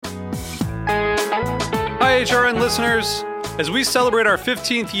HRN listeners. As we celebrate our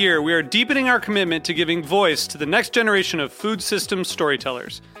 15th year, we are deepening our commitment to giving voice to the next generation of food systems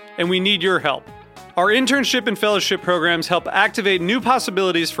storytellers, and we need your help. Our internship and fellowship programs help activate new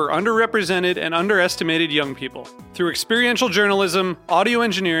possibilities for underrepresented and underestimated young people through experiential journalism, audio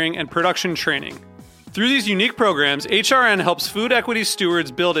engineering, and production training. Through these unique programs, HRN helps food equity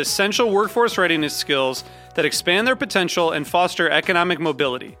stewards build essential workforce readiness skills that expand their potential and foster economic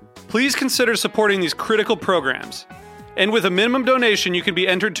mobility. Please consider supporting these critical programs. And with a minimum donation, you can be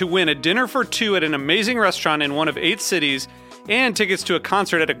entered to win a dinner for two at an amazing restaurant in one of 8 cities and tickets to a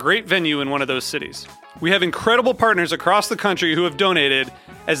concert at a great venue in one of those cities. We have incredible partners across the country who have donated,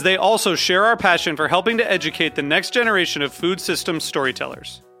 as they also share our passion for helping to educate the next generation of food systems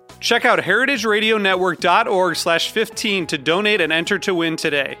storytellers. Check out heritageradionetwork.org/15 to donate and enter to win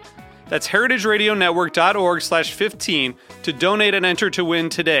today. That's heritageradionetwork.org/15 to donate and enter to win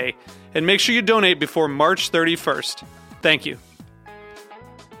today. And make sure you donate before March 31st. Thank you.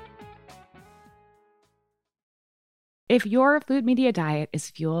 If your food media diet is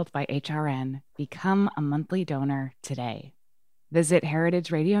fueled by HRN, become a monthly donor today. Visit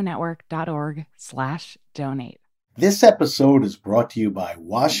heritageradionetwork.org/donate. This episode is brought to you by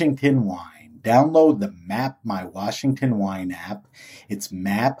Washington Wine. Download the Map My Washington Wine app. It's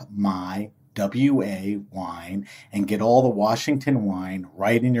Map My WA Wine, and get all the Washington wine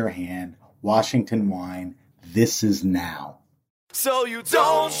right in your hand. Washington Wine, this is now. So you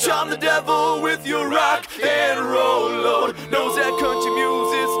don't shun the devil with your rock and roll load. Knows that country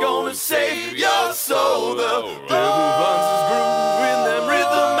music's gonna save your soul. The devil runs his groove in them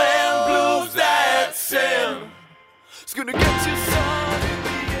rhythm and blues. That's him. It's gonna get you some in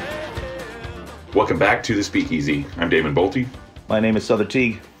the end. Welcome back to the Speakeasy. I'm Damon Bolte. My name is Souther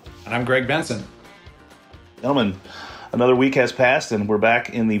Teague. And I'm Greg Benson. Gentlemen, another week has passed, and we're back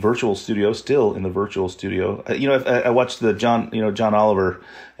in the virtual studio, still in the virtual studio. I watched the John Oliver,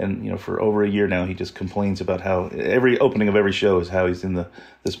 and for over a year now, he just complains about how every opening of every show is how he's in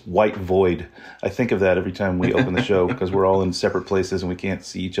this white void. I think of that every time we open the show because we're all in separate places and we can't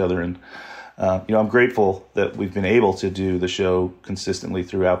see each other. And I'm grateful that we've been able to do the show consistently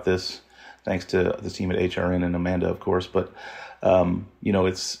throughout this, thanks to the team at HRN and Amanda, of course. But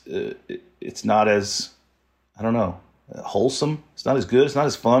it's not as, I don't know, wholesome. It's not as good. It's not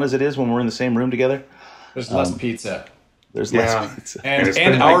as fun as it is when we're in the same room together. There's less pizza. There's less pizza.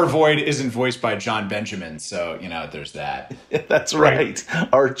 And our void isn't voiced by John Benjamin, so, there's that. That's right.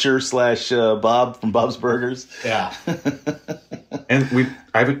 Archer / Bob from Bob's Burgers. Yeah. And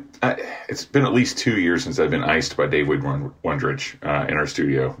it's been at least 2 years since I've been iced by David Wondrich in our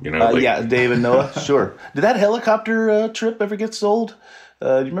studio. Yeah, Dave and Noah. Sure. Did that helicopter trip ever get sold? Do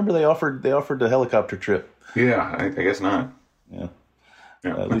you remember they offered a helicopter trip? Yeah, I guess not. Yeah.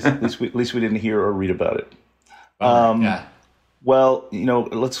 At least we didn't hear or read about it. Yeah. Well,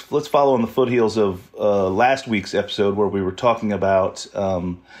 let's follow on the foothills of last week's episode where we were talking about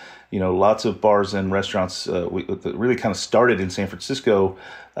lots of bars and restaurants. That really kind of started in San Francisco.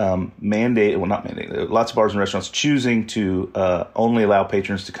 Lots of bars and restaurants choosing to only allow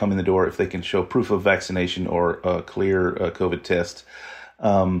patrons to come in the door if they can show proof of vaccination or a clear COVID test.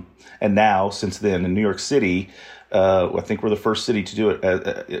 And now, since then, in New York City, I think we're the first city to do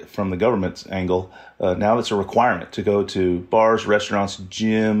it from the government's angle. Now it's a requirement to go to bars, restaurants,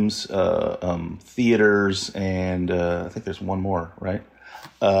 gyms, theaters, and I think there's one more, right?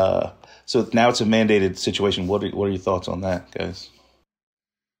 So now it's a mandated situation. What are your thoughts on that, guys?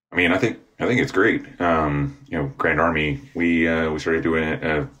 I mean, I think it's great. Grand Army, we started doing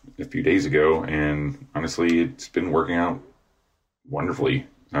it a few days ago, and honestly, it's been working out wonderfully.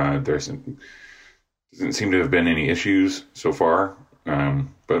 There doesn't seem to have been any issues so far,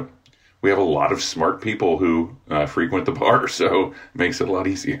 but we have a lot of smart people who frequent the bar, so it makes it a lot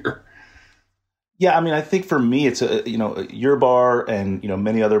easier. Yeah, I mean, I think for me, it's your bar and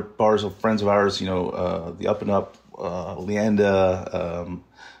many other bars of friends of ours. The Up and Up, Leanda.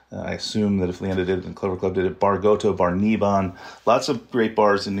 I assume that if Leanda did it and Clover Club did it, Bar Goto, Bar Niban, lots of great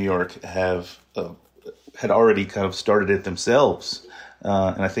bars in New York had already kind of started it themselves.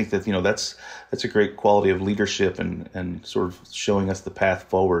 And I think that, that's a great quality of leadership and sort of showing us the path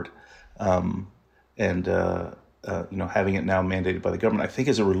forward. Having it now mandated by the government, I think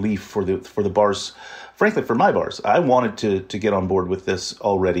is a relief for the bars. Frankly, for my bars, I wanted to get on board with this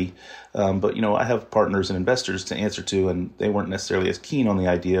already. But, I have partners and investors to answer to, and they weren't necessarily as keen on the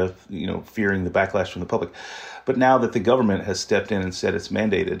idea of, fearing the backlash from the public. But now that the government has stepped in and said it's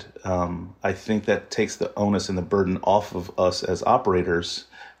mandated, I think that takes the onus and the burden off of us as operators.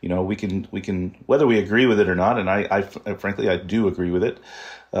 We can whether we agree with it or not, and I frankly, I do agree with it.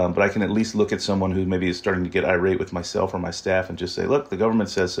 But I can at least look at someone who maybe is starting to get irate with myself or my staff and just say, look, the government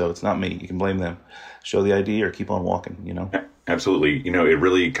says so. It's not me. You can blame them. Show the ID or keep on walking, you know? Absolutely. You know, it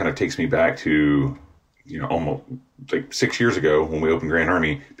really kind of takes me back to, you know, almost like 6 years ago when we opened Grand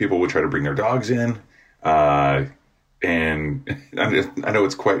Army. People would try to bring their dogs in. And I know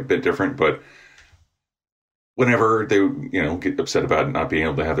it's quite a bit different, but whenever they, you know, get upset about not being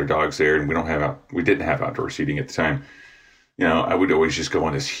able to have their dogs there, and we didn't have outdoor seating at the time, you know, I would always just go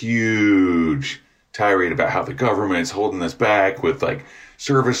on this huge tirade about how the government's holding us back with like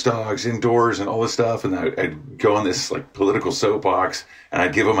service dogs indoors and all this stuff. And I'd go on this like political soapbox, and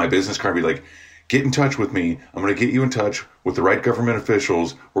I'd give them my business card and be like, get in touch with me. I'm going to get you in touch with the right government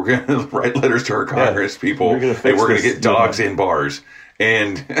officials. We're going to write letters to our Congress people, and we're going to get dogs in bars.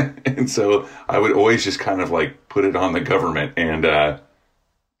 And so I would always just kind of like put it on the government. And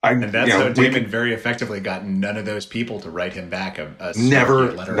that's how Damon very effectively got none of those people to write him back a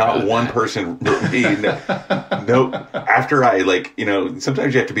never, letter. Not one person wrote me. No. After I, like, you know,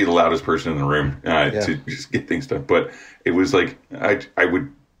 sometimes you have to be the loudest person in the room to just get things done. But it was like I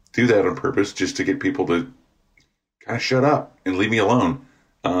would do that on purpose just to get people to kind of shut up and leave me alone.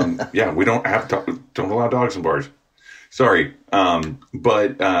 We don't allow dogs in bars. Sorry.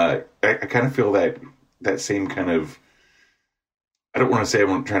 But I kind of feel that same kind of, I don't want to say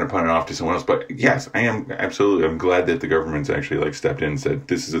I'm trying to punt it off to someone else, but yes, I am absolutely. I'm glad that the government's actually like stepped in and said,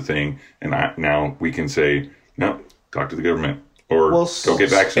 this is a thing. And now we can say, no, talk to the government. Or go get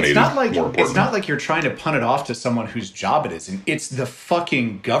vaccinated. It's not like you're trying to punt it off to someone whose job it is. And it's the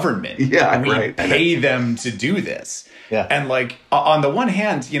fucking government. Yeah, we pay them to do this. Yeah. And like on the one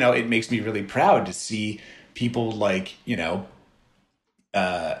hand, you know, it makes me really proud to see people like, you know,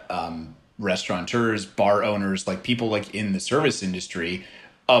 restaurateurs, bar owners, like people like in the service industry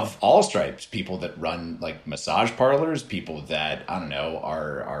of all stripes, people that run like massage parlors, people that, I don't know,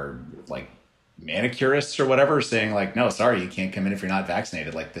 are like manicurists or whatever, saying like, no, sorry, you can't come in if you're not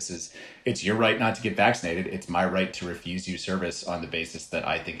vaccinated. Like it's your right not to get vaccinated. It's my right to refuse you service on the basis that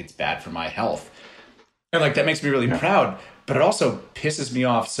I think it's bad for my health. And like, that makes me really proud, but it also pisses me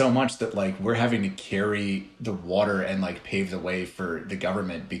off so much that like we're having to carry the water and like pave the way for the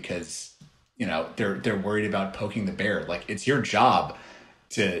government because, you know, they're worried about poking the bear. Like, it's your job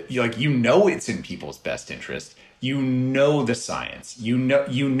to, like, you know, it's in people's best interest. You know the science. You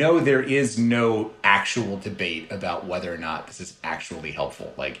know there is no actual debate about whether or not this is actually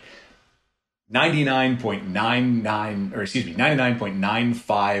helpful. Like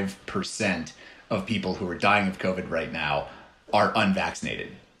 99.95% of people who are dying of COVID right now are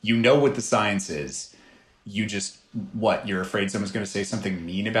unvaccinated. You know what the science is. You just, you're afraid someone's going to say something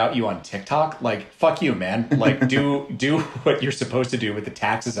mean about you on TikTok? Like, fuck you, man. Like, do what you're supposed to do with the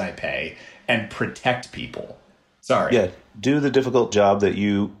taxes I pay and protect people. Sorry. Yeah, do the difficult job that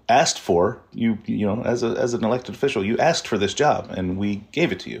you asked for. You know, as an elected official, you asked for this job, and we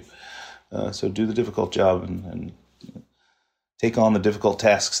gave it to you. So do the difficult job and take on the difficult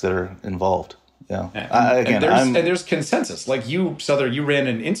tasks that are involved. Yeah. And there's consensus. Like you, Souther, you ran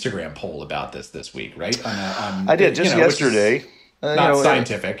an Instagram poll about this week, right? I did just yesterday. Not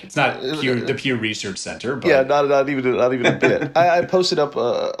scientific. It's not the Pew Research Center. But. Yeah, not even a bit. I posted up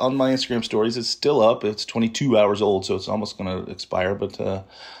on my Instagram stories. It's still up. It's 22 hours old, so it's almost going to expire. But I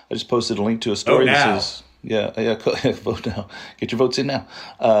just posted a link to a story that says, vote now. Get your votes in now.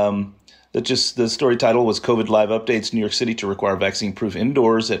 The story title was COVID Live Updates, New York City to require vaccine proof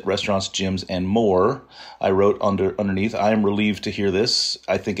indoors at restaurants, gyms, and more. I wrote underneath, I am relieved to hear this.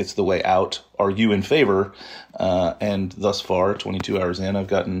 I think it's the way out. Are you in favor? And thus far, 22 hours in, I've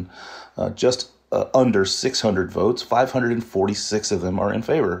gotten just under 600 votes. 546 of them are in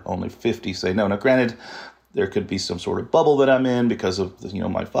favor. Only 50 say no. Now, granted, there could be some sort of bubble that I'm in because of,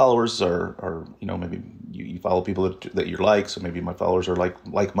 my followers are maybe you follow people that you like. So maybe my followers are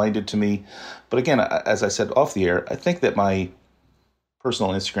like-minded to me. But again, as I said off the air, I think that my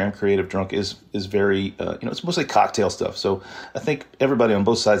personal Instagram, Creative Drunk, is very, it's mostly cocktail stuff. So I think everybody on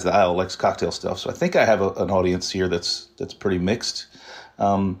both sides of the aisle likes cocktail stuff. So I think I have an audience here that's pretty mixed.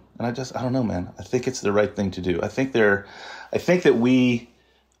 And I don't know, man. I think it's the right thing to do. I think that we,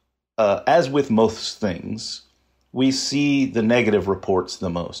 as with most things, we see the negative reports the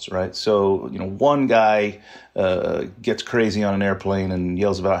most, right? So, one guy gets crazy on an airplane and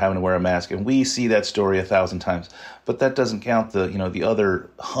yells about having to wear a mask, and we see that story 1,000 times. But that doesn't count the other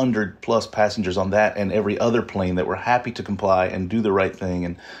 100+ passengers on that and every other plane that were happy to comply and do the right thing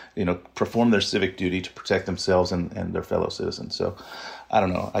and, perform their civic duty to protect themselves and their fellow citizens. So, I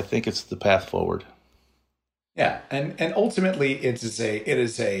don't know. I think it's the path forward. Yeah, and ultimately it is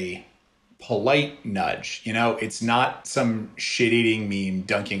a polite nudge. It's not some shit-eating meme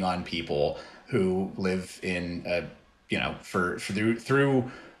dunking on people who live in a,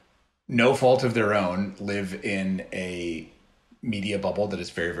 through no fault of their own, live in a media bubble that is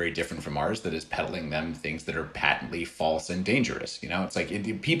very, very different from ours, that is peddling them things that are patently false and dangerous. It's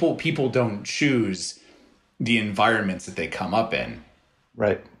like people don't choose the environments that they come up in.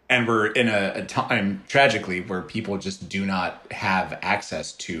 Right. And we're in a time, tragically, where people just do not have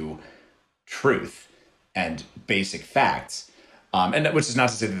access to truth and basic facts. And which is not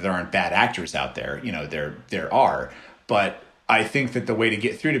to say that there aren't bad actors out there. There are. But I think that the way to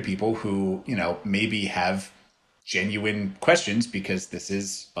get through to people who, maybe have genuine questions, because this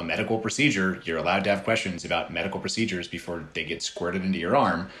is a medical procedure, you're allowed to have questions about medical procedures before they get squirted into your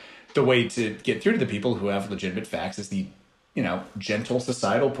arm. The way to get through to the people who have legitimate facts is the, gentle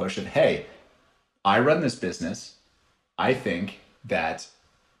societal push of, hey, I run this business. I think that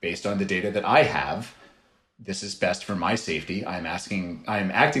based on the data that I have, this is best for my safety. I'm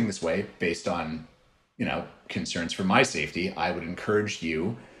acting this way based on, concerns for my safety. I would encourage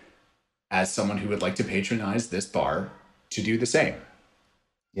you, as someone who would like to patronize this bar, to do the same.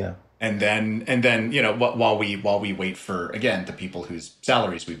 Yeah. And then, while we wait for, again, the people whose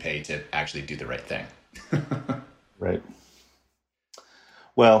salaries we pay to actually do the right thing. Right.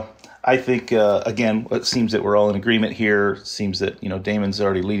 Well, I think, again, it seems that we're all in agreement here. Seems that, Damon's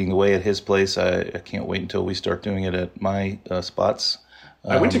already leading the way at his place. I can't wait until we start doing it at my spots.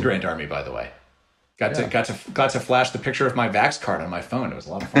 I went to Grand Army, by the way. Got to flash the picture of my Vax card on my phone. It was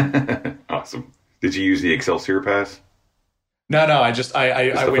a lot of fun. Awesome. Did you use the Excelsior pass? No, I went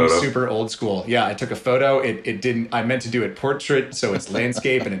photo? super old school. Yeah, I took a photo. It didn't. I meant to do it portrait, so it's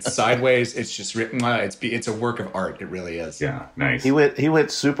landscape and it's sideways. It's just written. It's a work of art. It really is. Yeah, nice. He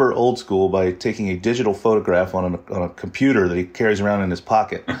went super old school by taking a digital photograph on a computer that he carries around in his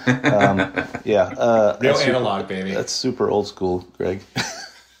pocket. Real analog, baby. That's super old school, Greg.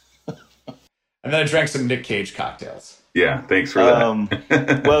 And then I drank some Nick Cage cocktails. Yeah, thanks for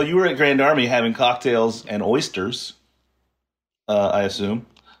that. Well, you were at Grand Army having cocktails and oysters, I assume.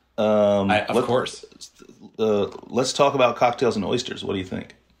 Of course. Let's talk about cocktails and oysters. What do you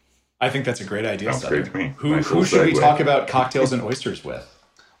think? I think that's a great idea. Sounds great to me. Who should we talk about cocktails and oysters with?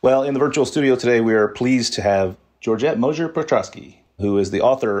 Well, in the virtual studio today, we are pleased to have Georgette Mosier-Petrosky, who is the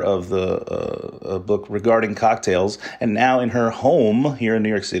author of the book Regarding Cocktails. And now in her home here in New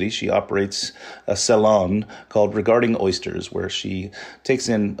York City, she operates a salon called Regarding Oysters, where she takes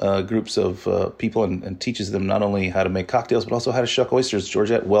in groups of people and teaches them not only how to make cocktails, but also how to shuck oysters.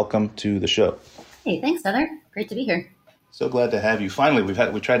 Georgette, welcome to the show. Hey, thanks, Heather. Great to be here. So glad to have you. Finally, we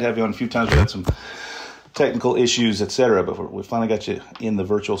tried to have you on a few times. We had some technical issues, etc., but we finally got you in the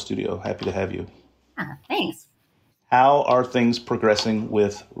virtual studio. Happy to have you. Thanks. How are things progressing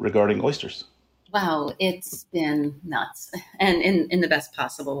with Regarding Oysters? Wow, it's been nuts, and in the best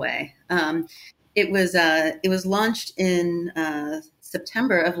possible way. It was launched in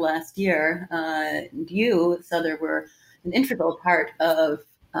September of last year. You, Souther, were an integral part of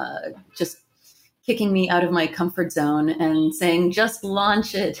just kicking me out of my comfort zone and saying, just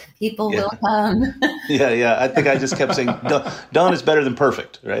launch it. People will come. Yeah. I think I just kept saying, done is better than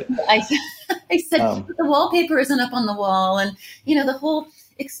perfect, right? I said, the wallpaper isn't up on the wall. And, the whole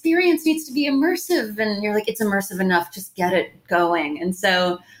experience needs to be immersive. And you're like, it's immersive enough. Just get it going. And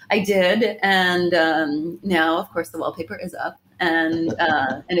so I did. And now, of course, the wallpaper is up. And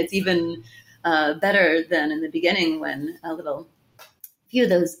it's even better than in the beginning when a few of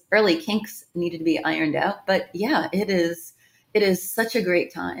those early kinks needed to be ironed out. But yeah, it is such a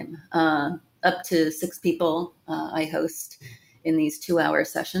great time. Up to 6 people I host in these 2-hour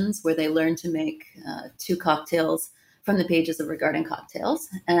sessions where they learn to make 2 cocktails from the pages of Regarding Cocktails.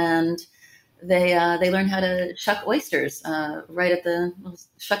 And they learn how to shuck oysters right at the little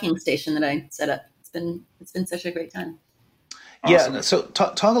shucking station that I set up. It's been such a great time. Awesome. Yeah. So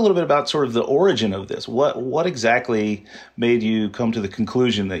talk a little bit about sort of the origin of this. What exactly made you come to the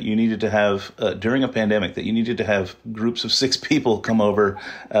conclusion that you needed to have, during a pandemic, that you needed to have groups of 6 people come over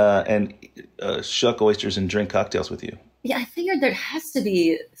and shuck oysters and drink cocktails with you? Yeah, I figured there has to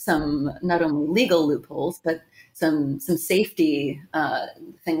be some not only legal loopholes, but some safety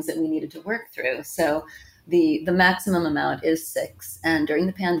things that we needed to work through. So the maximum amount is 6. And during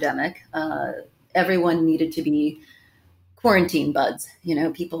the pandemic, everyone needed to be quarantine buds,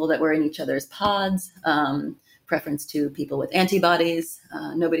 people that were in each other's pods, preference to people with antibodies.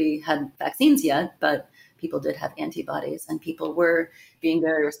 Nobody had vaccines yet, but people did have antibodies, and people were being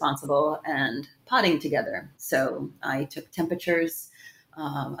very responsible and podding together. So I took temperatures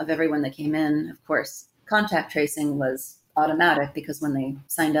of everyone that came in. Of course, contact tracing was automatic because when they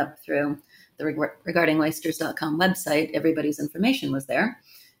signed up through the regardingoysters.com website, everybody's information was there.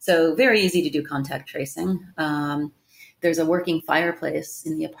 So very easy to do contact tracing. There's a working fireplace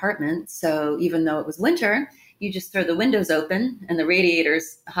in the apartment. So even though it was winter, you just throw the windows open and the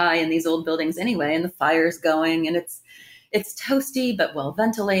radiator's high in these old buildings anyway, and the fire's going, and it's toasty but well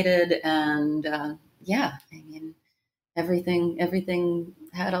ventilated. And yeah, I mean, everything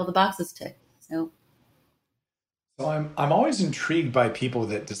had all the boxes ticked. So I'm always intrigued by people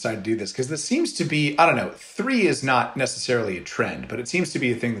that decide to do this, because this seems to be, I don't know, 3 is not necessarily a trend, but it seems to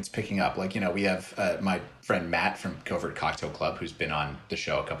be a thing that's picking up. Like, you know, we have my friend Matt from Covert Cocktail Club, who's been on the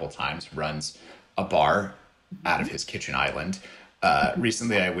show a couple of times, runs a bar out of his kitchen island.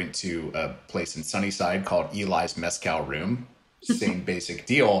 Recently, I went to a place in Sunnyside called Eli's Mezcal Room. Same basic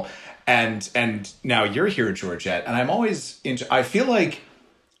deal. And now you're here, Georgette, and I'm always I feel like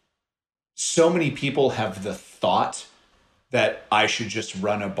so many people have the thought that I should just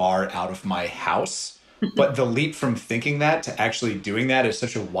run a bar out of my house. But the leap from thinking that to actually doing that is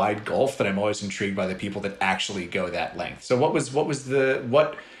such a wide gulf that I'm always intrigued by the people that actually go that length. So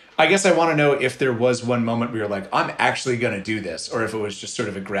I guess I want to know if there was one moment where you're like, I'm actually going to do this, or if it was just sort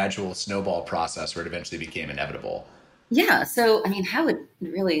of a gradual snowball process where it eventually became inevitable. Yeah. So, I mean, how it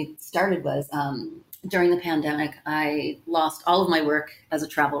really started was during the pandemic, I lost all of my work as a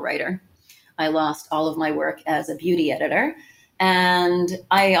travel writer. I lost all of my work as a beauty editor. And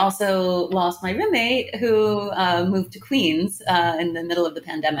I also lost my roommate who moved to Queens in the middle of the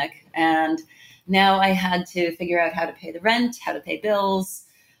pandemic. And now I had to figure out how to pay the rent, how to pay bills,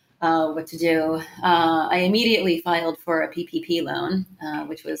 what to do. I immediately filed for a PPP loan,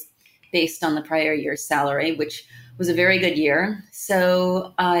 which was based on the prior year's salary, which was a very good year.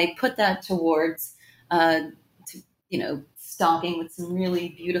 So I put that towards, stocking with some really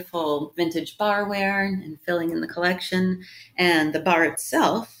beautiful vintage barware and filling in the collection. And the bar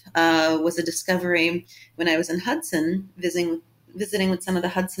itself was a discovery when I was in Hudson, visiting with some of the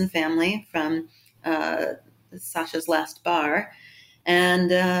Hudson family from Sasha's Last Bar,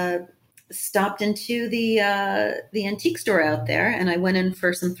 and stopped into the antique store out there. And I went in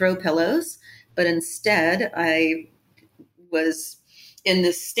for some throw pillows, but instead I was in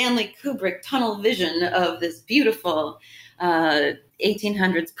this Stanley Kubrick tunnel vision of this beautiful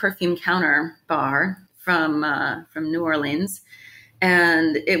 1800s perfume counter bar from New Orleans.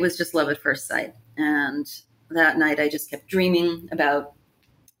 And it was just love at first sight. And that night I just kept dreaming about,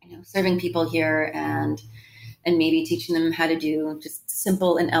 serving people here and maybe teaching them how to do just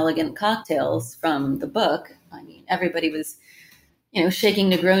simple and elegant cocktails from the book. I mean, everybody was, shaking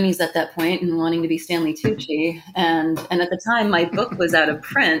Negronis at that point and wanting to be Stanley Tucci. And at the time my book was out of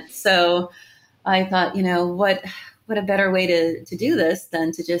print. So I thought, what a better way to do this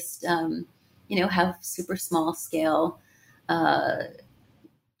than to just, have super small scale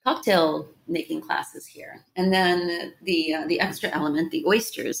cocktail making classes here. And then the extra element, the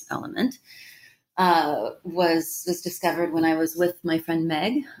oysters element, was discovered when I was with my friend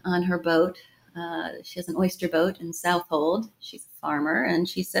Meg on her boat. She has an oyster boat in Southold. She's a farmer, and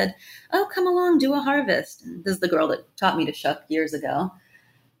she said, "Oh, come along, do a harvest." And this is the girl that taught me to shuck years ago.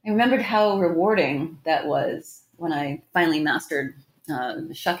 I remembered how rewarding that was when I finally mastered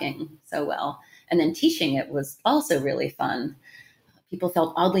shucking so well. And then teaching it was also really fun. People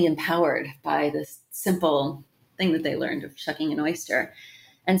felt oddly empowered by this simple thing that they learned of shucking an oyster.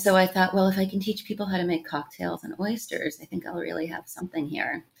 And so I thought, well, if I can teach people how to make cocktails and oysters, I think I'll really have something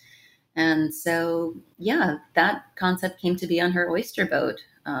here. And so, yeah, that concept came to be on her oyster boat,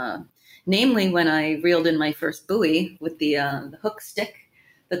 namely when I reeled in my first buoy with the hook stick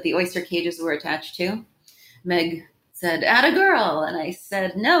that the oyster cages were attached to. Meg said, "Atta girl." And I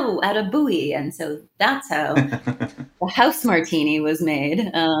said, "No, atta buoy." And so that's how the house martini was made.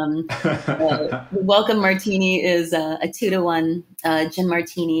 The welcome martini is a 2-to-1 gin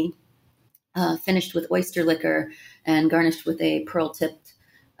martini, finished with oyster liquor and garnished with a pearl-tipped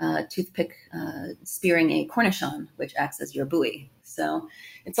toothpick spearing a cornichon, which acts as your buoy. So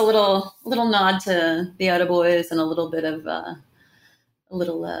it's a little nod to the Atta Boys and a little bit of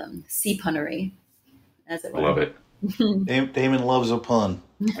sea punnery, as it were. Love it. Damon loves a pun.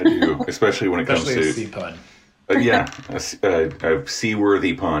 I do, especially when it comes to a sea pun. a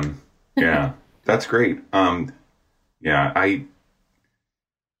seaworthy pun. Yeah, that's great. I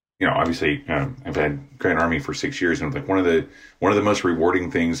obviously I've had Grand Army for 6 years, and like one of the most rewarding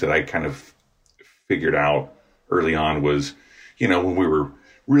things that I kind of figured out early on was, when we were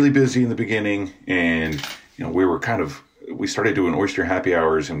really busy in the beginning, and we started doing oyster happy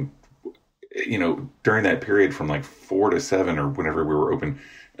hours, and during that period from like 4 to 7 or whenever we were open,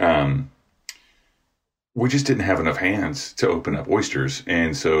 we just didn't have enough hands to open up oysters.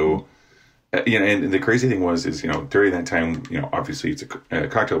 And so and the crazy thing is, during that time, obviously it's a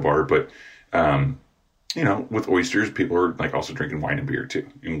cocktail bar, but, with oysters, people are like also drinking wine and beer too.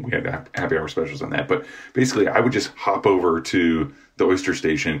 And we had happy hour specials on that. But basically I would just hop over to the oyster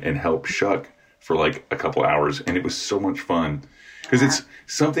station and help shuck for like a couple hours. And it was so much fun because it's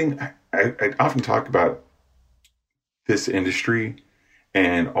something I often talk about this industry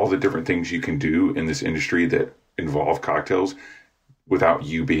and all the different things you can do in this industry that involve cocktails without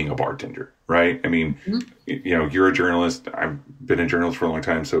you being a bartender, right? I mean, you're a journalist. I've been a journalist for a long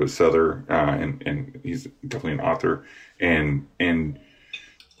time. So is Souther, and he's definitely an author. And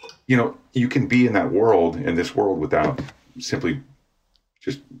you can be in this world without simply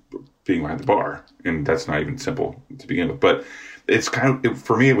just being behind the bar. And that's not even simple to begin with. But it's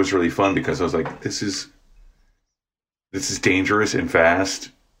for me, it was really fun because I was like, this is dangerous and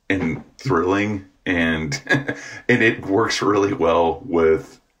fast and thrilling. And it works really well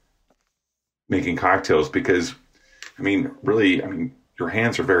with making cocktails because, your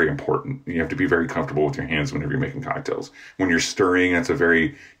hands are very important. You have to be very comfortable with your hands whenever you're making cocktails. When you're stirring, that's a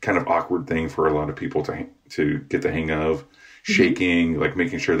very kind of awkward thing for a lot of people to get the hang of. Shaking, like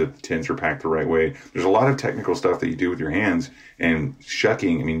making sure that the tins are packed the right way. There's a lot of technical stuff that you do with your hands. And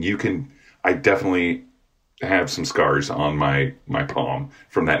shucking, I definitely have some scars on my palm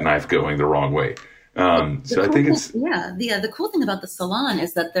from that knife going the wrong way. So I think the cool thing about the salon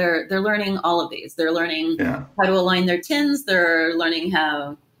is that they're learning all of these. They're learning how to align their tins. They're learning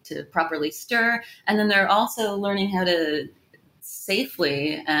how to properly stir. And then they're also learning how to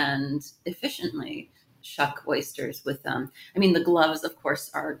safely and efficiently shuck oysters with them. The gloves, of course,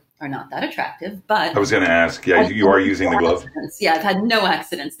 are not that attractive, but I was going to ask, you are using the glove? Yeah, I've had no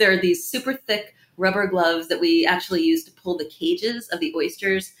accidents. There are these super thick rubber gloves that we actually use to pull the cages of the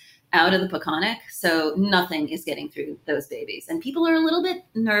oysters out of the Peconic, so nothing is getting through those babies. And people are a little bit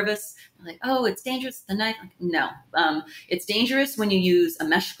nervous. They're like, oh, it's dangerous, the knife. No, it's dangerous when you use a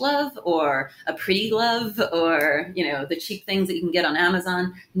mesh glove or a pretty glove or, the cheap things that you can get on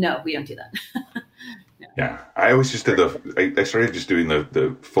Amazon. No, we don't do that. No. Yeah, I always just did I started just doing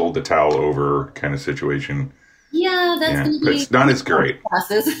the fold the towel over kind of situation. Yeah, that's going to be. It's not as great.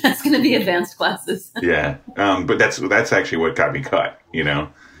 Classes. That's going to be advanced classes. Yeah, but that's actually what got me cut.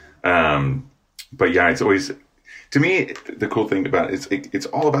 But yeah, it's always, to me, the cool thing about it's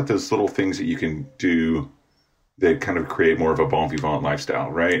all about those little things that you can do that kind of create more of a bon vivant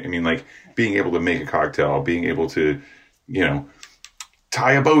lifestyle, right? Like being able to make a cocktail, being able to,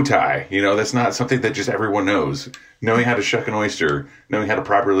 tie a bow tie. That's not something that just everyone knows. Knowing how to shuck an oyster, knowing how to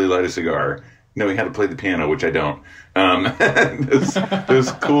properly light a cigar, knowing how to play the piano, which I don't.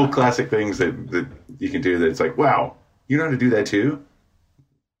 Those cool classic things that you can do that it's like, wow, you know how to do that too?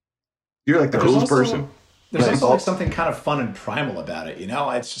 You're like the coolest person. There's also like something kind of fun and primal about it,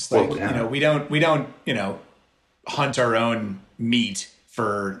 It's just like, we don't, hunt our own meat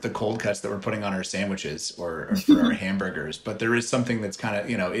for the cold cuts that we're putting on our sandwiches or for our hamburgers. But there is something that's kind of,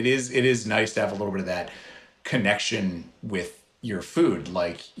 it is nice to have a little bit of that connection with your food.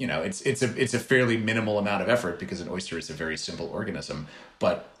 Like, it's a fairly minimal amount of effort because an oyster is a very simple organism,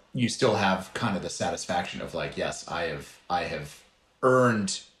 but you still have kind of the satisfaction of like, yes, I have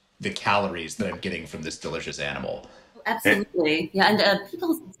earned the calories that I'm getting from this delicious animal. Absolutely. Yeah. And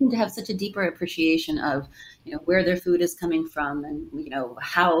people seem to have such a deeper appreciation of, where their food is coming from and,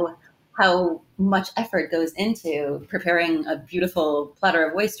 how much effort goes into preparing a beautiful platter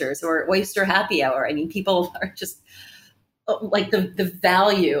of oysters or oyster happy hour. People are just like the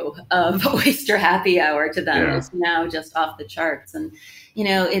value of oyster happy hour to them is now just off the charts. And,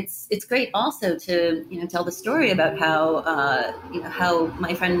 it's great also to, tell the story about how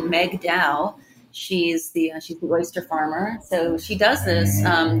my friend Meg Dow, she's the oyster farmer. So she does this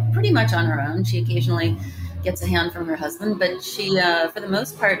pretty much on her own. She occasionally gets a hand from her husband, but she, for the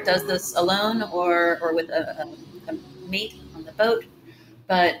most part, does this alone or with a mate on the boat.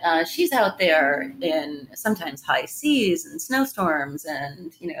 But she's out there in sometimes high seas and snowstorms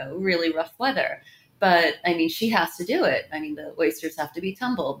and, really rough weather. But, she has to do it. The oysters have to be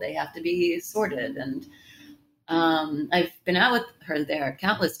tumbled. They have to be sorted. And I've been out with her there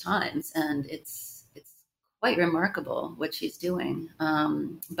countless times, and it's quite remarkable what she's doing.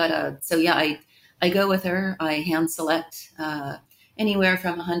 I go with her. I hand select anywhere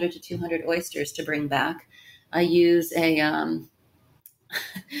from 100 to 200 oysters to bring back. I use I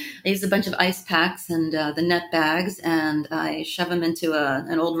use a bunch of ice packs and the net bags, and I shove them into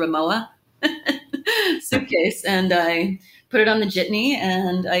an old Rimowa suitcase, and I put it on the jitney,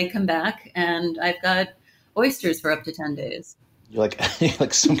 and I come back, and I've got oysters for up to 10 days. You're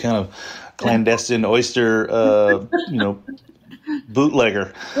like some kind of clandestine oyster,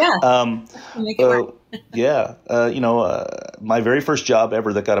 bootlegger. Yeah. Make it work. My very first job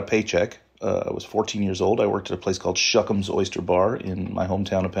ever that got a paycheck, I was 14 years old. I worked at a place called Shuck'em's Oyster Bar in my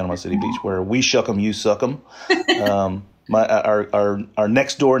hometown of Panama City Beach, where we shuck 'em, you suck 'em. Our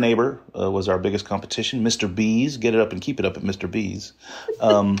next door neighbor was our biggest competition, Mr. B's. Get it up and keep it up at Mr. B's.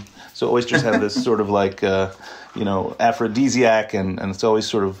 So oysters have this sort of like aphrodisiac, and it's always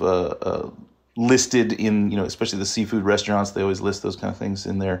sort of listed in, especially the seafood restaurants. They always list those kind of things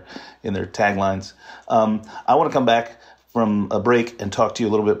in their taglines. I want to come back from a break and talk to you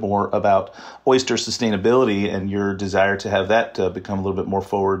a little bit more about oyster sustainability and your desire to have that become a little bit more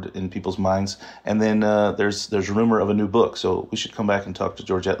forward in people's minds. And then there's rumor of a new book, so we should come back and talk to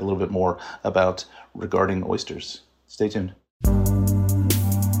Georgette a little bit more about regarding oysters. Stay tuned.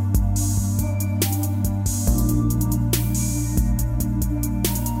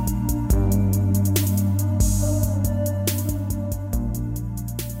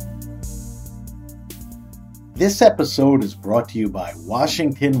 This episode is brought to you by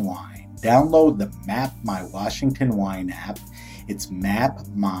Washington Wine. Download the Map My Washington Wine app. It's Map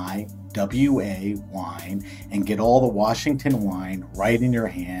My WA Wine, and get all the Washington wine right in your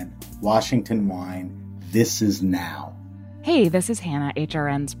hand. Washington Wine, this is now. Hey, this is Hannah,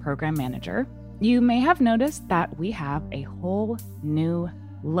 HRN's program manager. You may have noticed that we have a whole new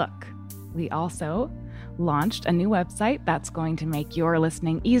look. We also launched a new website that's going to make your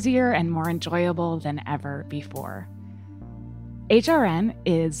listening easier and more enjoyable than ever before. HRN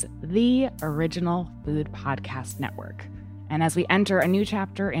is the original food podcast network. And as we enter a new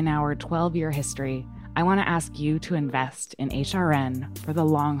chapter in our 12-year history, I want to ask you to invest in HRN for the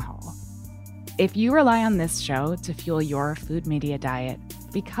long haul. If you rely on this show to fuel your food media diet,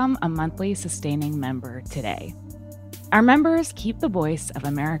 become a monthly sustaining member today. Our members keep the voice of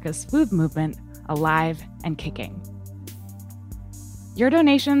America's food movement alive and kicking. Your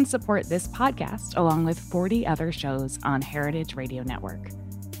donations support this podcast along with 40 other shows on Heritage Radio Network.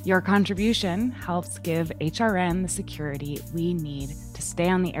 Your contribution helps give HRN the security we need to stay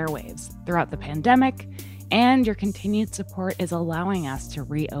on the airwaves throughout the pandemic, and your continued support is allowing us to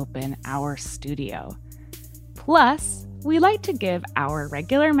reopen our studio. Plus, we like to give our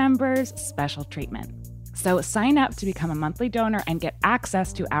regular members special treatment. So sign up to become a monthly donor and get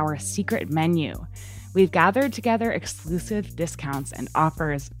access to our secret menu. We've gathered together exclusive discounts and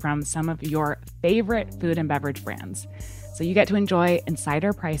offers from some of your favorite food and beverage brands. So you get to enjoy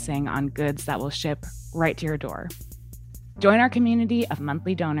insider pricing on goods that will ship right to your door. Join our community of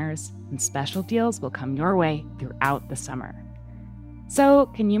monthly donors, and special deals will come your way throughout the summer. So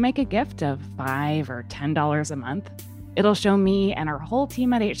can you make a gift of $5 or $10 a month? It'll show me and our whole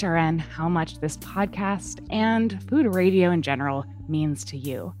team at HRN how much this podcast and food radio in general means to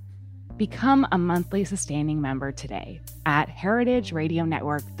you. Become a monthly sustaining member today at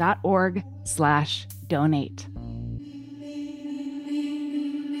heritageradionetwork.org/donate.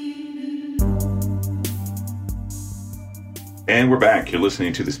 And we're back. You're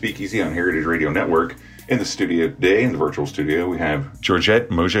listening to the Speakeasy on Heritage Radio Network. In the studio today, in the virtual studio, we have Georgette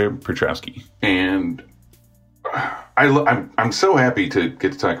Mosier-Petrowski. And I'm so happy to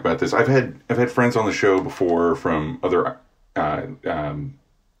get to talk about this. I've had friends on the show before from other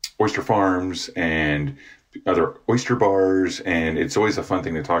oyster farms and other oyster bars, and it's always a fun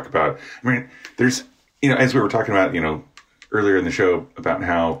thing to talk about. I mean, there's, as we were talking about, earlier in the show about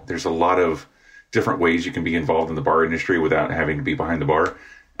how there's a lot of different ways you can be involved in the bar industry without having to be behind the bar.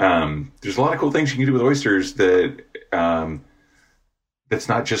 There's a lot of cool things you can do with oysters that that's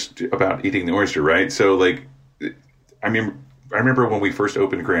not just about eating the oyster, right? So, like, I remember when we first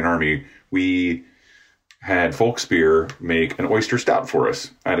opened Grand Army, we had Folksbier make an oyster stout for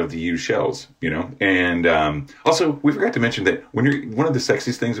us out of the used shells, And also, we forgot to mention that one of the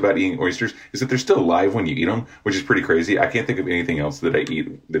sexiest things about eating oysters is that they're still alive when you eat them, which is pretty crazy. I can't think of anything else that I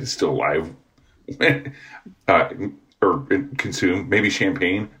eat that is still alive or consume. Maybe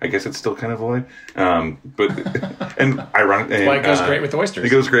champagne. I guess it's still kind of alive. And ironically, that's why it goes great with oysters. It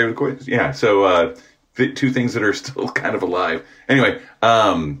goes great with oysters. Yeah. So the two things that are still kind of alive. Anyway.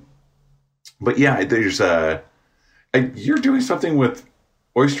 But yeah, there's you're doing something with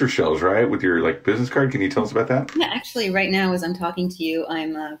oyster shells, right? With your business card. Can you tell us about that? Yeah, actually, right now as I'm talking to you,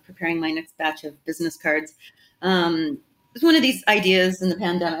 I'm preparing my next batch of business cards. It's one of these ideas in the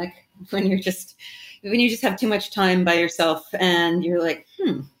pandemic when you just have too much time by yourself and you're like,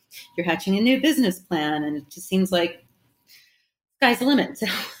 you're hatching a new business plan, and it just seems like sky's the limit.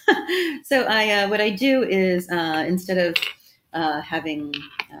 So what I do is instead of having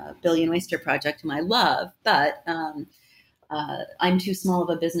a Billion Oyster Project, whom I love, but I'm too small of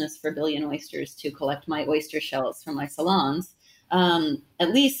a business for Billion Oysters to collect my oyster shells from my salons.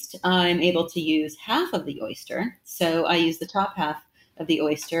 at least I'm able to use half of the oyster. So I use the top half of the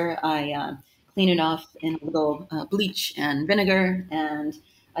oyster. I clean it off in a little bleach and vinegar, and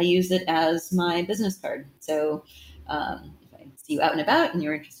I use it as my business card. So if I see you out and about and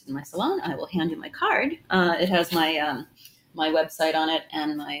you're interested in my salon, I will hand you my card. It has my website on it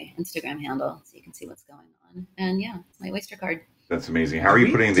and my Instagram handle, so you can see what's going on. And yeah, it's my oyster card. That's amazing. How are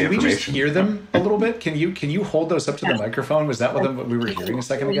you putting the information? Did we just hear them a little bit? Can you hold those up to the microphone? Was that what we were hearing a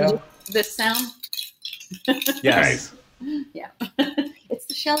second ago? This sound? Yes. Nice. Yeah. It's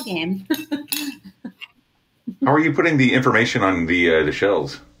the shell game. How are you putting the information on the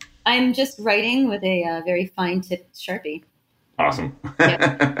shells? I'm just writing with a very fine-tipped Sharpie. Awesome.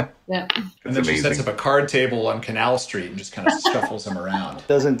 Yeah. And then she sets up a card table on Canal Street and just kind of shuffles them around.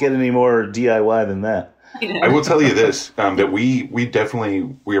 Doesn't get any more DIY than that. I will tell you this, that we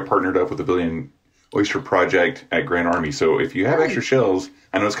are partnered up with the Billion Oyster Project at Grand Army. So if you have extra shells,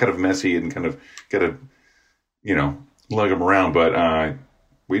 I know it's kind of messy and kind of got to, lug them around, but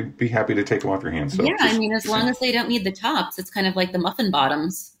we'd be happy to take them off your hands. So yeah, I mean, as long as they don't need the tops, it's kind of like the muffin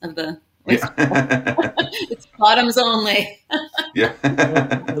bottoms of the oyster. Yeah. It's bottoms only. Yeah.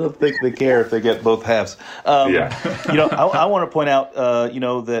 I don't think they care if they get both halves. Yeah. I want to point out,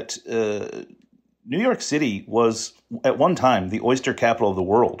 that New York City was at one time the oyster capital of the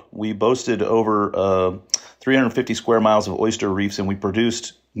world. We boasted over 350 square miles of oyster reefs, and we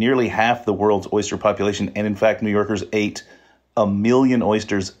produced nearly half the world's oyster population. And in fact, New Yorkers ate 1 million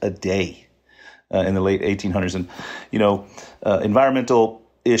oysters a day in the late 1800s. And, environmental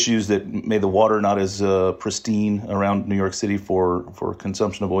issues that made the water not as pristine around New York City for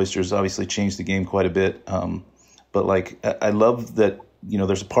consumption of oysters obviously changed the game quite a bit. But I love that,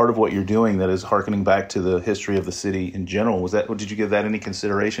 there's a part of what you're doing that is hearkening back to the history of the city in general. Did you give that any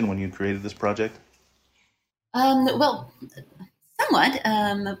consideration when you created this project? Well, somewhat.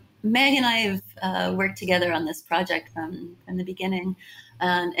 Meg and I have worked together on this project from the beginning,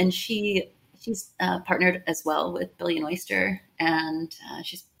 and she's partnered as well with Billion Oyster, and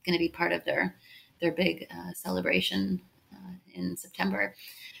she's going to be part of their big celebration in September.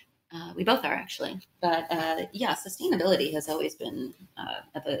 We both are, actually, but sustainability has always been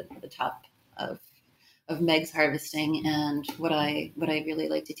at the top of Meg's harvesting, and what I really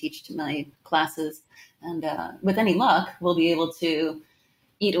like to teach to my classes. And with any luck, we'll be able to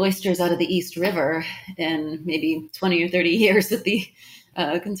eat oysters out of the East River in maybe 20 or 30 years with the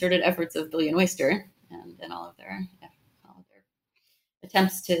concerted efforts of Billion Oyster and all of their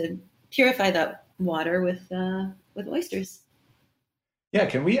attempts to purify that water with oysters. Yeah,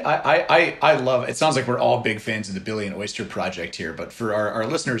 can we? I love. It sounds like we're all big fans of the Billion Oyster Project here, but for our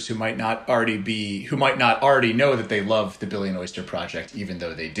listeners who might not already know that they love the Billion Oyster Project, even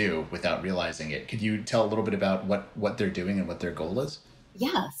though they do, without realizing it, could you tell a little bit about what they're doing and what their goal is?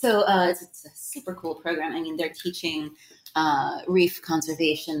 Yeah, so it's a super cool program. I mean, they're teaching reef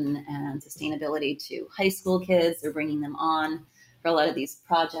conservation and sustainability to high school kids. They're bringing them on for a lot of these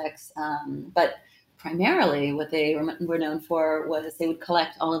projects, but primarily what they were known for was they would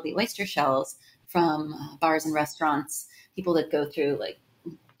collect all of the oyster shells from bars and restaurants, people that go through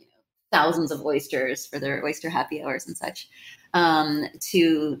thousands of oysters for their oyster happy hours and such.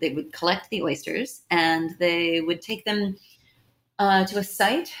 They would collect the oysters and they would take them to a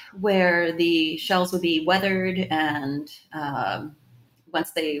site where the shells would be weathered, and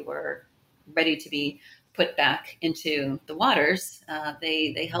once they were ready to be put back into the waters,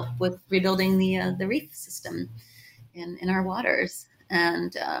 they help with rebuilding the reef system in our waters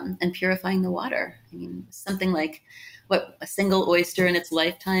and purifying the water. I mean, something like what a single oyster in its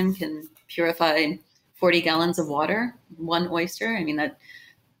lifetime can purify 40 gallons of water. One oyster. I mean, that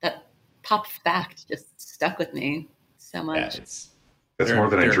pop fact just stuck with me so much. Yeah, that's more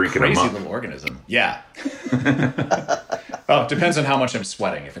than I drink in a month. Crazy little organism. Yeah. Oh, it depends on how much I'm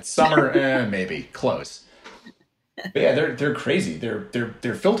sweating. If it's summer, maybe close. But yeah, they're crazy.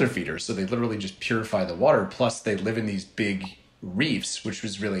 They're filter feeders, so they literally just purify the water. Plus, they live in these big reefs, which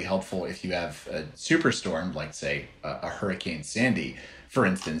was really helpful if you have a superstorm, like say a Hurricane Sandy, for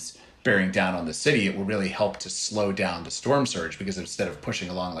instance, bearing down on the city. It will really help to slow down the storm surge, because instead of pushing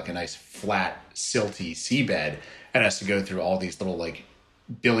along like a nice flat, silty seabed, it has to go through all these little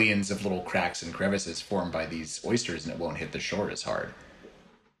billions of little cracks and crevices formed by these oysters, and it won't hit the shore as hard.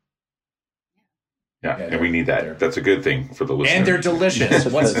 Yeah, and we need that. That's a good thing for the listeners. And they're delicious.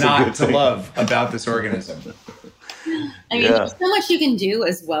 What's not to love about this organism? I mean, there's so much you can do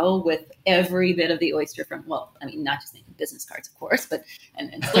as well with every bit of the oyster not just making business cards, of course, but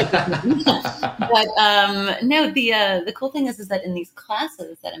but no, the cool thing is that in these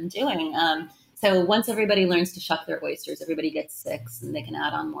classes that I'm doing, So once everybody learns to shuck their oysters, everybody gets 6, and they can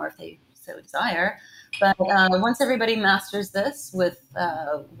add on more if they so desire. But once everybody masters this with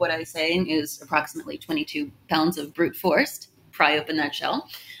what I say is approximately 22 pounds of brute force, pry open that shell,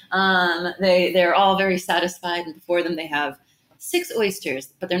 they're all very satisfied, and before them they have 6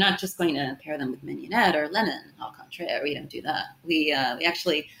 oysters, but they're not just going to pair them with mignonette or lemon. Au contraire, we don't do that. We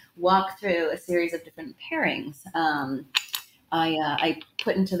actually walk through a series of different pairings. I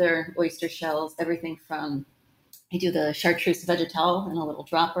put into their oyster shells everything from, I do the chartreuse vegetal in a little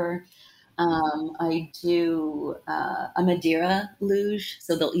dropper. I do a Madeira luge,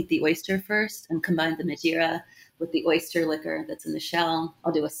 so they'll eat the oyster first and combine the Madeira with the oyster liquor that's in the shell.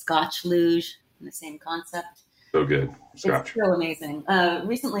 I'll do a Scotch luge in the same concept. So good. Scotch. It's so amazing.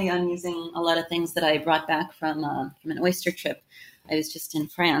 Recently, I'm using a lot of things that I brought back from an oyster trip. I was just in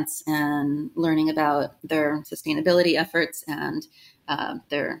France and learning about their sustainability efforts and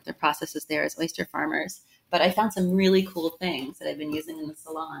their processes there as oyster farmers. But I found some really cool things that I've been using in the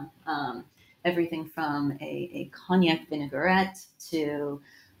salon. Everything from a cognac vinaigrette to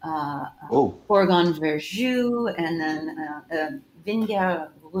Bourgogne Verjus, and then a Vinegar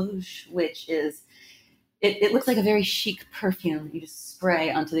Rouge, which is, it looks like a very chic perfume that you just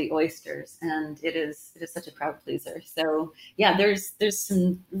spray onto the oysters, and it is such a crowd pleaser. So yeah, there's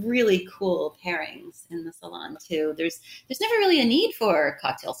some really cool pairings in the salon too. There's never really a need for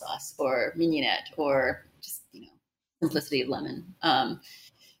cocktail sauce or mignonette or just simplicity of lemon. I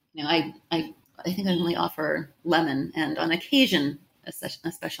think I only offer lemon and on occasion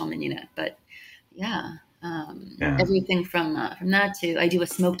a special mignonette, but yeah. Everything from that to, I do a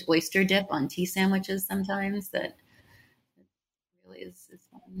smoked oyster dip on tea sandwiches sometimes. That really is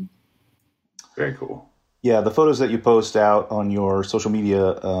fun. Very cool. Yeah, the photos that you post out on your social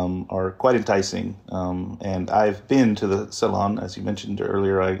media are quite enticing. And I've been to the salon, as you mentioned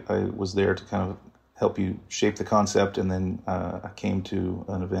earlier. I was there to kind of help you shape the concept, and then I came to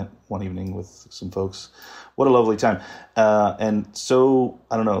an event one evening with some folks. What a lovely time. And so,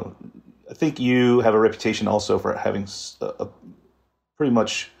 I don't know, I think you have a reputation also for having a pretty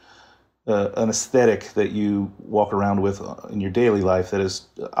much an aesthetic that you walk around with in your daily life that is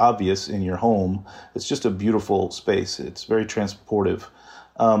obvious in your home. It's just a beautiful space. It's very transportive.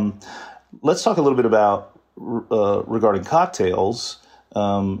 Let's talk a little bit about regarding cocktails.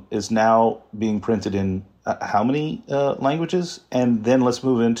 Is now being printed in how many languages? And then let's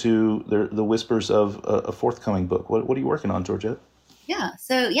move into the whispers of a forthcoming book. What are you working on, Georgette? Yeah.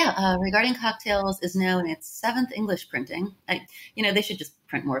 So Regarding Cocktails is now in its 7th English printing. They should just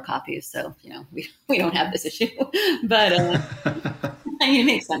print more copies. So, we don't have this issue, but it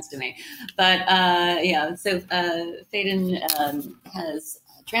makes sense to me. But so Faden has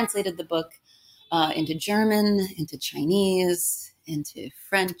translated the book into German, into Chinese, into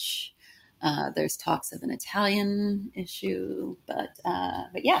French. There's talks of an Italian issue, but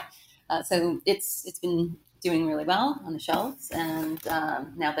yeah. So it's been doing really well on the shelves, and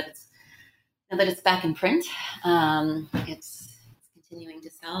now that it's back in print, it's continuing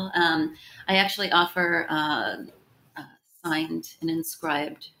to sell. I actually offer signed and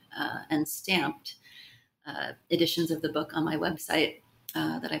inscribed and stamped editions of the book on my website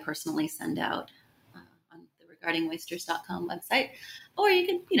that I personally send out on the regardingoysters.com website, or you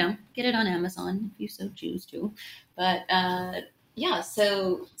can get it on Amazon if you so choose to. But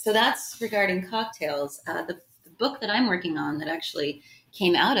so that's regarding cocktails. The book that I'm working on that actually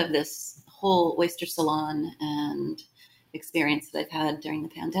came out of this whole oyster salon and experience that I've had during the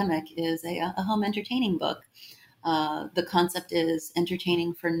pandemic is a home entertaining book. The concept is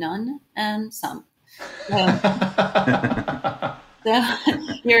entertaining for none and some. So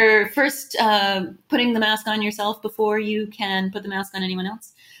you're first putting the mask on yourself before you can put the mask on anyone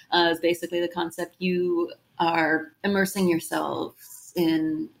else is basically the concept. You are immersing yourselves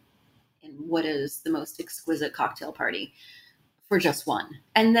in what is the most exquisite cocktail party for just one.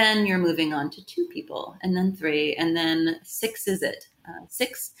 And then you're moving on to 2 people, and then 3, and then 6 is it.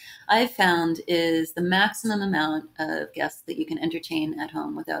 6, I've found, is the maximum amount of guests that you can entertain at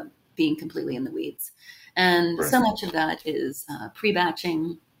home without being completely in the weeds. And so much of that is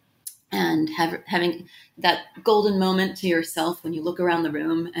pre-batching and having that golden moment to yourself when you look around the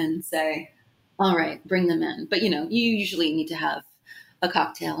room and say, all right, bring them in. But, you usually need to have a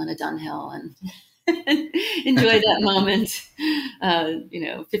cocktail and a Dunhill and enjoy that moment,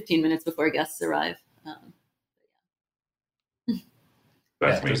 15 minutes before guests arrive.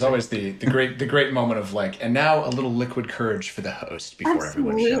 There's always the great moment of and now a little liquid courage for the host before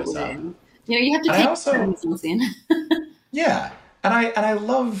everyone shows up. You have to take something. Yeah. And I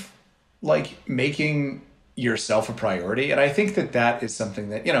love making yourself a priority. And I think that that is something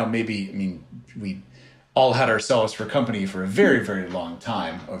that, maybe, I mean, we all had ourselves for company for a very, very long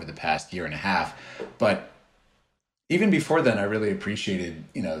time over the past year and a half. But even before then, I really appreciated,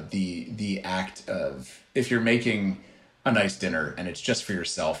 the act of, if you're making a nice dinner and it's just for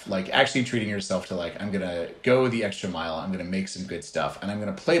yourself, like actually treating yourself to like, I'm going to go the extra mile. I'm going to make some good stuff and I'm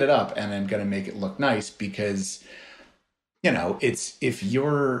going to plate it up and I'm going to make it look nice because, it's, if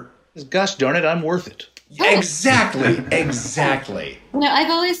you're, Gosh darn it, I'm worth it. Exactly.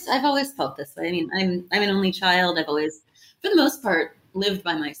 I've always felt this way. I mean, I'm an only child. I've always, for the most part, lived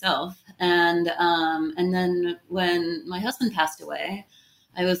by myself. And then when my husband passed away,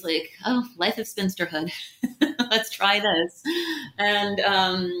 I was like, oh, life of spinsterhood. Let's try this. And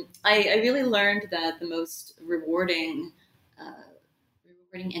I really learned that the most rewarding,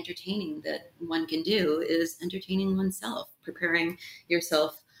 entertaining that one can do is entertaining oneself, preparing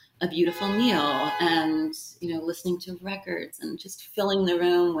yourself a beautiful meal and, listening to records and just filling the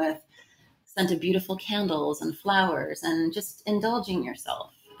room with scent of beautiful candles and flowers and just indulging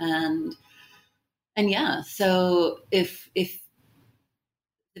yourself. And yeah, so if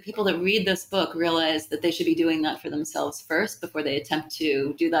the people that read this book realize that they should be doing that for themselves first before they attempt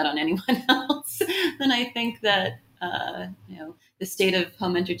to do that on anyone else, then I think that, the state of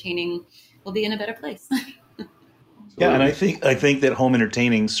home entertaining will be in a better place. Yeah, and I think that home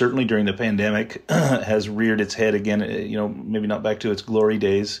entertaining, certainly during the pandemic, has reared its head again. Maybe not back to its glory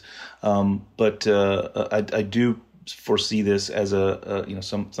days, but I do foresee this as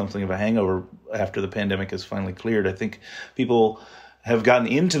something of a hangover after the pandemic has finally cleared. I think people have gotten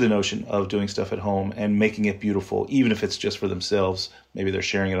into the notion of doing stuff at home and making it beautiful, even if it's just for themselves. Maybe they're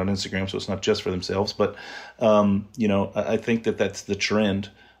sharing it on Instagram, so it's not just for themselves. But I think that that's the trend.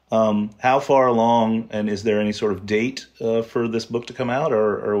 How far along, and is there any sort of date for this book to come out,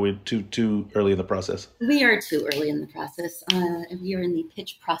 or are we too early in the process? We are too early in the process. We are in the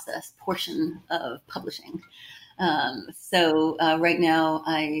pitch process portion of publishing. So right now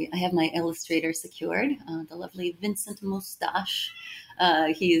I have my illustrator secured, the lovely Vincent Moustache.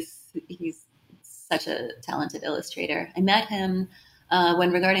 He's such a talented illustrator. I met him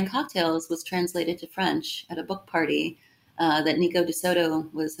when Regarding Cocktails was translated to French at a book party that Nico De Soto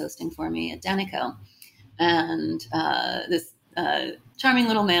was hosting for me at Danico. And this charming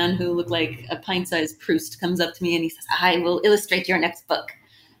little man who looked like a pint-sized Proust comes up to me and he says, I will illustrate your next book.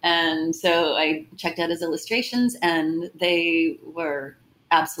 And so I checked out his illustrations and they were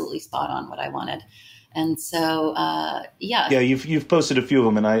absolutely spot on what I wanted. And so, yeah, you've posted a few of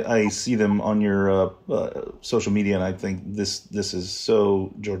them, and I see them on your social media, and I think this is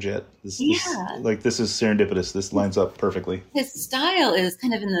so Georgette. This is serendipitous. This lines up perfectly. His style is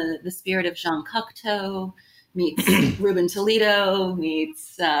kind of in the spirit of Jean Cocteau meets Ruben Toledo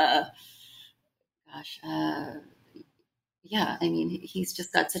meets, yeah, I mean, he's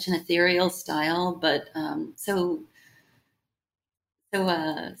just got such an ethereal style, but so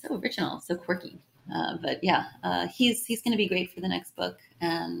original, so quirky. But yeah, he's going to be great for the next book.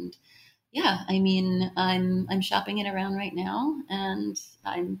 And yeah, I mean, I'm shopping it around right now, and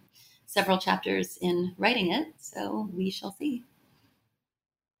I'm several chapters in writing it, so we shall see.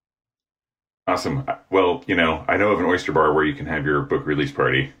 Awesome. Well, I know of an Oyster bar where you can have your book release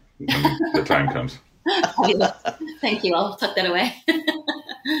party when the time comes. Thank you. I'll tuck that away.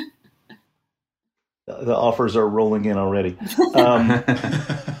 The offers are rolling in already.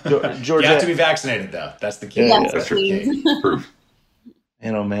 Georgia, you have to be vaccinated, though. That's the key. Yes, that's proof.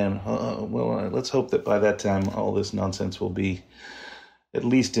 And oh man, let's hope that by that time all this nonsense will be at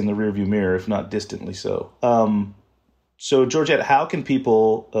least in the rearview mirror, if not distantly so. So Georgette, how can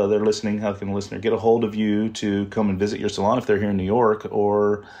people that are listening, how can a listener get a hold of you to come and visit your salon if they're here in New York,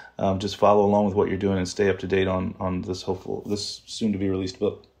 or just follow along with what you're doing and stay up to date on this soon to be released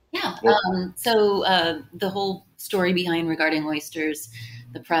book? Yeah. So the whole story behind Regarding Oysters,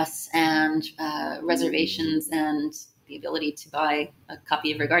 the press and reservations and the ability to buy a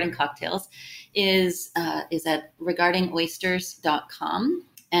copy of Regarding Cocktails is at regardingoysters.com.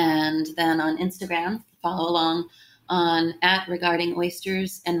 And then on Instagram, follow along on at Regarding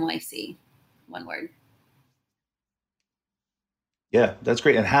Oysters NYC, one word. Yeah, that's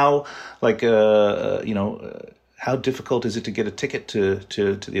great. And how, how difficult is it to get a ticket to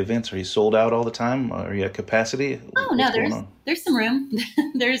the events? Are you sold out all the time? Are you at capacity? Oh, no, there's some room.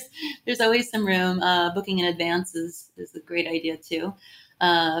 there's always some room. Booking in advance is a great idea too.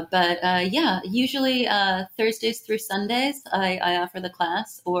 But usually Thursdays through Sundays, I offer the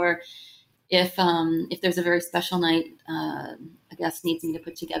class, or if there's a very special night, a guest needs me to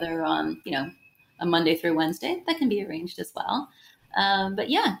put together on, a Monday through Wednesday, that can be arranged as well. But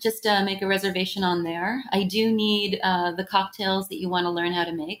yeah, just make a reservation on there. I do need the cocktails that you want to learn how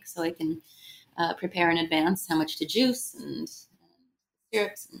to make, so I can prepare in advance how much to juice and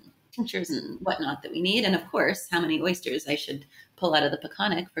syrups and tinctures and whatnot that we need. And of course, how many oysters I should pull out of the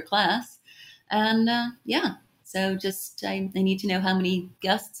Peconic for class. And yeah, so just I need to know how many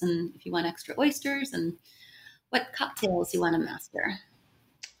guests and if you want extra oysters and what cocktails you want to master.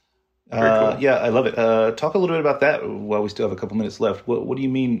 Cool. Yeah, I love it. Talk a little bit about that while we still have a couple minutes left. What do you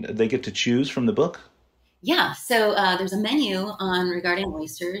mean they get to choose from the book? Yeah, so there's a menu on regarding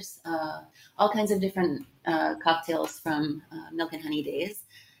oysters, all kinds of different cocktails from Milk and Honey days.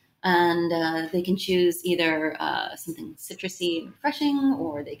 And they can choose either something citrusy and refreshing,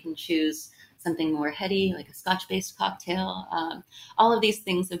 or they can choose something more heady, like a Scotch-based cocktail. All of these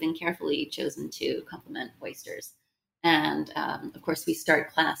things have been carefully chosen to complement oysters. And of course, we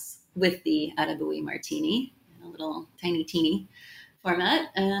start class with the Atabui Martini in a little tiny teeny format.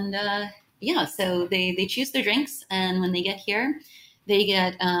 And yeah, so they choose their drinks. And when they get here, they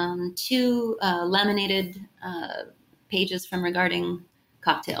get 2 laminated pages from regarding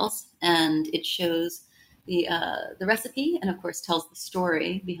cocktails. And it shows the recipe and, of course, tells the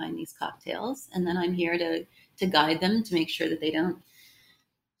story behind these cocktails. And then I'm here to guide them to make sure that they don't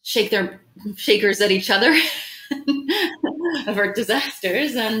shake their shakers at each other. Avert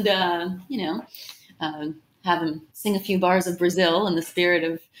disasters and, have them sing a few bars of Brazil in the spirit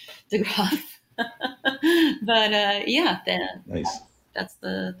of de Graaf. But yeah, Nice. That's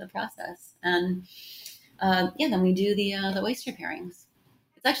the process. And yeah, then we do the oyster pairings.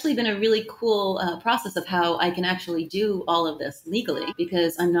 It's actually been a really cool process of how I can actually do all of this legally,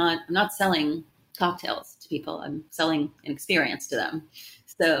 because I'm not selling cocktails to people. I'm selling an experience to them.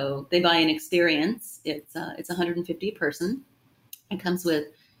 So they buy an experience. It's 150 a person. It comes with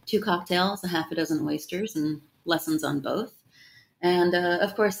 2 cocktails, a half a dozen oysters, and lessons on both. And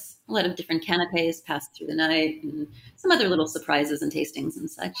of course, a lot of different canapes passed through the night, and some other little surprises and tastings and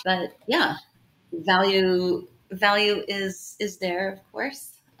such. But yeah, value is there, of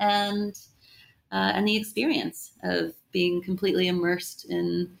course, and the experience of being completely immersed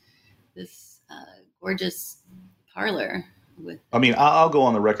in this gorgeous parlor. I mean, I'll go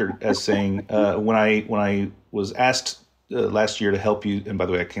on the record as saying when I was asked last year to help you, and by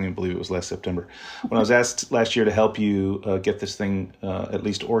the way, I can't even believe it was last September, when I was asked last year to help you get this thing at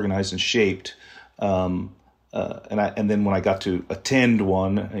least organized and shaped, and then when I got to attend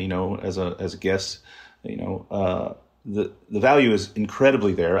one, as a guest, the value is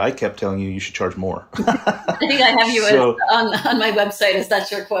incredibly there. I kept telling you should charge more. I think I have you on my website. Is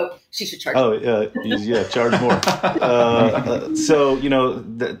that your quote? She should charge more. Yeah, charge more. So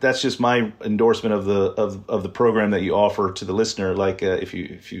that's just my endorsement of the program that you offer to the listener. Like if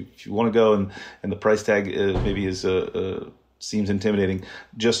you want to go and the price tag maybe is seems intimidating,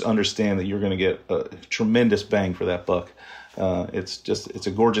 just understand that you're going to get a tremendous bang for that buck. It's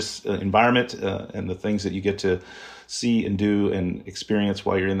a gorgeous environment, and the things that you get to see and do and experience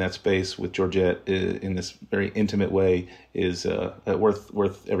while you're in that space with Georgette in this very intimate way is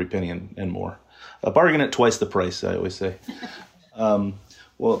worth every penny and more. A bargain at twice the price, I always say.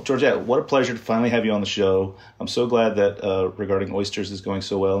 Well, Georgette, what a pleasure to finally have you on the show. I'm so glad that Regarding Oysters is going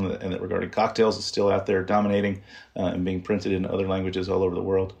so well, and that Regarding Cocktails is still out there dominating and being printed in other languages all over the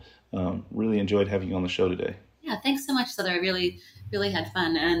world. Really enjoyed having you on the show today. Yeah, thanks so much, Souther. I really, really had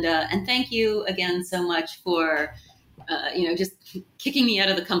fun. And thank you again so much for just kicking me out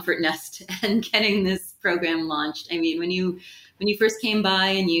of the comfort nest and getting this program launched. I mean, when you first came by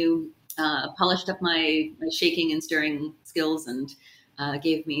and you polished up my shaking and stirring skills and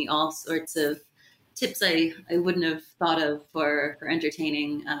gave me all sorts of tips I wouldn't have thought of for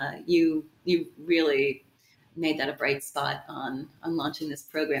entertaining, you really made that a bright spot on launching this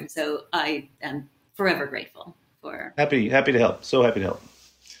program. So I am forever grateful for. Happy to help. So happy to help.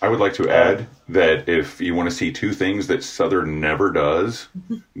 I would like to add that if you want to see 2 things that Souther never does,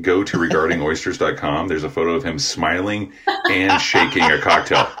 go to regardingoysters.com. There's a photo of him smiling and shaking a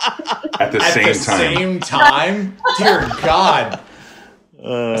cocktail at the same time. Dear God.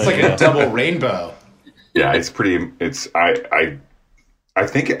 It's like a double rainbow. Yeah, it's pretty. I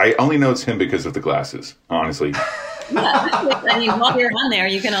think I only know it's him because of the glasses, honestly. Yeah, I mean, while you're on there,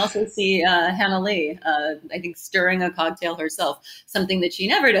 you can also see Hannah Lee, I think, stirring a cocktail herself, something that she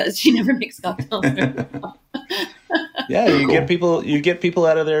never does. She never makes cocktails herself. Yeah, you get people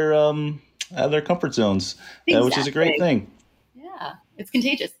out of their comfort zones, Exactly. Which is a great thing. Yeah, it's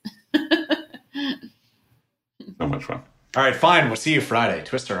contagious. So much fun. All right, fine. We'll see you Friday.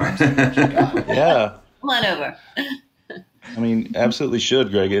 Twist our arms. Yeah. Come on over. I mean, absolutely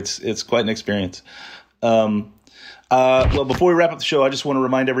should, Greg. It's quite an experience. Well, before we wrap up the show, I just want to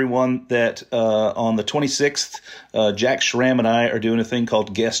remind everyone that on the 26th, Jack Schramm and I are doing a thing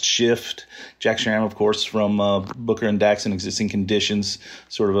called Guest Shift. Jack Schramm, of course, from Booker and Dax in Existing Conditions,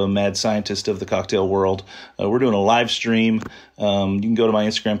 sort of a mad scientist of the cocktail world. We're doing a live stream. You can go to my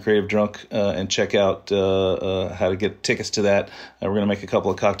Instagram, Creative Drunk, and check out how to get tickets to that. We're going to make a couple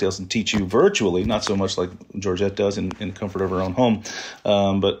of cocktails and teach you virtually, not so much like Georgette does in the comfort of her own home.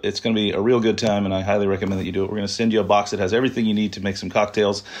 But it's going to be a real good time, and I highly recommend that you do it. We're going to send you a box that has everything you need to make some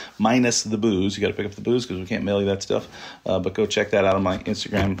cocktails, minus the booze. You got to pick up the booze because we can't mail you that stuff. But go check that out on my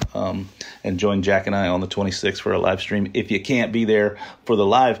Instagram and join Jack and I on the 26th for a live stream. If you can't be there for the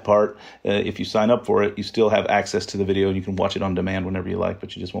live part, if you sign up for it, you still have access to the video, and you can watch it on demand whenever you like,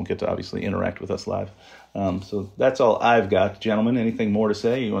 but you just won't get to obviously interact with us live. So that's all I've got. Gentlemen, anything more to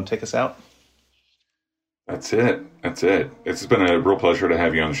say? You want to take us out? That's it. It's been a real pleasure to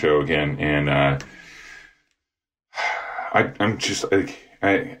have you on the show again, and I'm just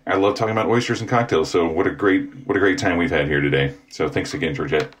I love talking about oysters and cocktails. So what a great time we've had here today. So thanks again,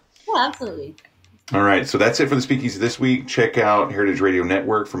 Georgette. Yeah, absolutely. All right, so that's it for the Speakeasy this week. Check out Heritage Radio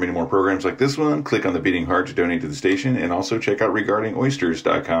Network for many more programs like this one. Click on the beating heart to donate to the station, and also check out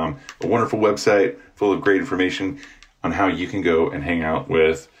regardingoysters.com, a wonderful website full of great information on how you can go and hang out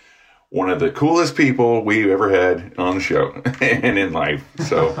with one of the coolest people we've ever had on the show and in life.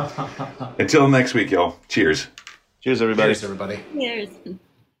 So until next week, y'all, cheers. Cheers, everybody. Cheers, everybody. Cheers.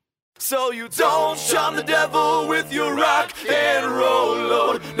 So you don't shun the devil with your rock and roll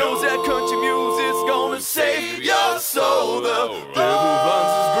load. Knows that country music's gonna save your soul. The devil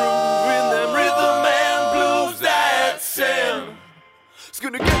runs his groove in them rhythm and blues that Sam. It's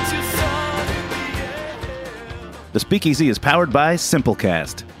gonna get you some in the end. The Speakeasy is powered by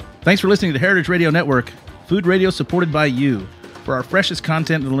Simplecast. Thanks for listening to Heritage Radio Network, food radio supported by you. For our freshest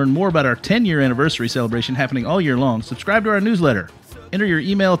content and to learn more about our 10-year anniversary celebration happening all year long, subscribe to our newsletter. Enter your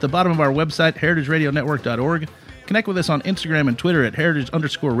email at the bottom of our website, heritageradionetwork.org. Connect with us on Instagram and Twitter at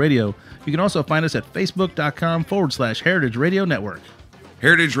heritage_radio. You can also find us at facebook.com/Heritage Radio Network.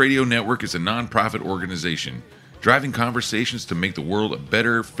 Heritage Radio Network is a nonprofit organization driving conversations to make the world a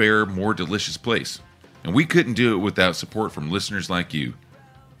better, fairer, more delicious place. And we couldn't do it without support from listeners like you.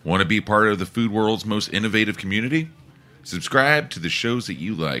 Want to be part of the food world's most innovative community? Subscribe to the shows that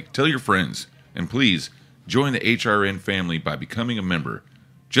you like. Tell your friends. And please, join the HRN family by becoming a member.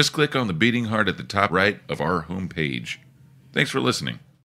 Just click on the beating heart at the top right of our homepage. Thanks for listening.